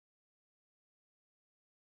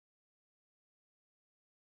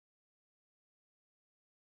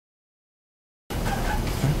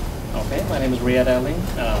My name is Riyad Ali.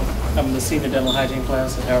 I'm in the senior dental hygiene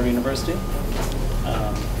class at Howard University.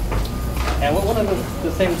 And one of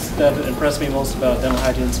the things that impressed me most about dental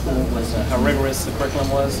hygiene school was how rigorous the curriculum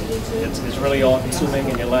was. It's really all-consuming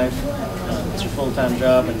in your life. It's your full-time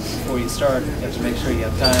job, and before you start, you have to make sure you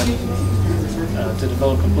have time to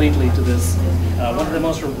devote completely to this. One of the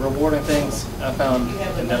most rewarding things I found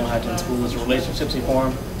in dental hygiene school is the relationships you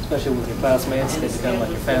form, especially with your classmates. They become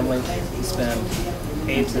like your family. You spend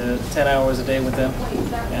 8 to 10 hours a day with them,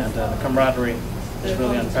 and the camaraderie is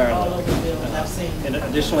really unparalleled. And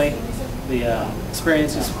additionally, the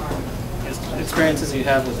experiences you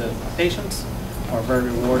have with the patients are very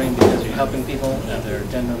rewarding because you're helping people and they're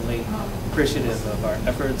genuinely appreciative of our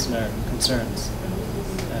efforts and our concerns.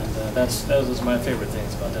 And those are my favorite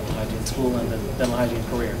things about dental hygiene school and the dental hygiene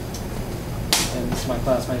career. And this is my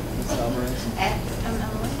classmate, Mrs. Alvarez. I'm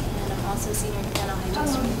Emily, and I'm also a senior dental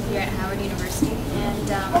hygienist here at Howard University. And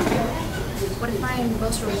what I find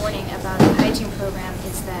most rewarding about the hygiene program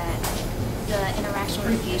is that the interaction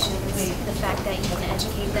with patients, the fact that you can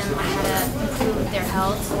educate them on how to improve their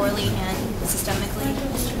health orally and systemically,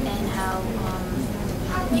 and how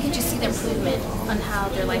you can just see the improvement on how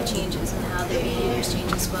their life changes and how their behaviors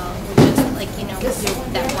change as well, just like, through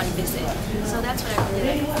that one visit. So that's what I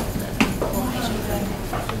really like about the whole hygiene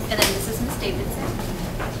program. And then this is Ms. Davidson.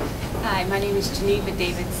 Hi, my name is Geneva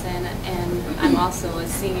Davidson, and I'm also a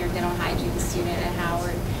senior dental hygiene student at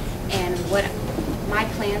Howard. And what my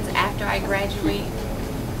plans after I graduate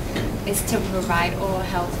is to provide oral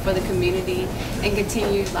health for the community and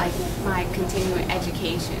continue my continuing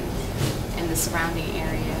education in the surrounding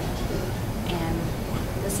area. And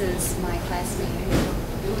this is my classmate.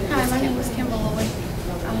 Hi, my name is Kimber Lloyd.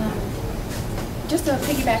 Just to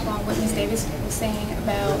piggyback on what Ms. Davis was saying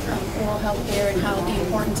about oral health care and how the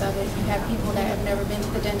importance of it, you have people that have never been to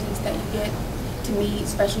the dentist that you get to meet,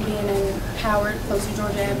 especially being in Howard, close to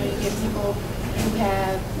Georgia Avenue. You get people who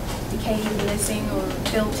have decayed, missing, or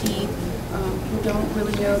filled teeth, who don't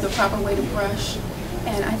really know the proper way to brush.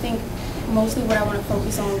 And I think mostly what I want to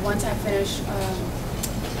focus on once I finish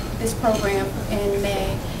this program in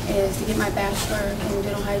May is to get my bachelor in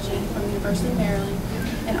dental hygiene from the University of Maryland.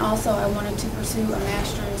 And also I wanted to pursue a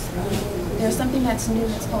master's. There's something that's new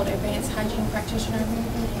that's called advanced hygiene practitioner,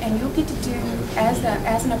 and you'll get to do, as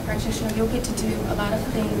a practitioner, you'll get to do a lot of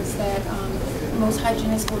things that most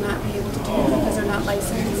hygienists will not be able to do because they're not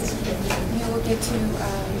licensed. You will get to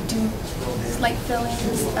do slight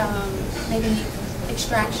fillings, maybe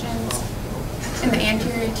extractions in the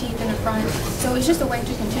anterior teeth in the front. So it's just a way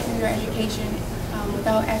to continue your education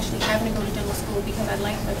without actually having to go to dental school, because I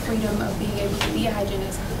like the freedom of being able to be a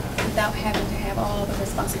hygienist without having to have all the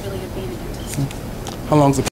responsibility of being a dentist. How long is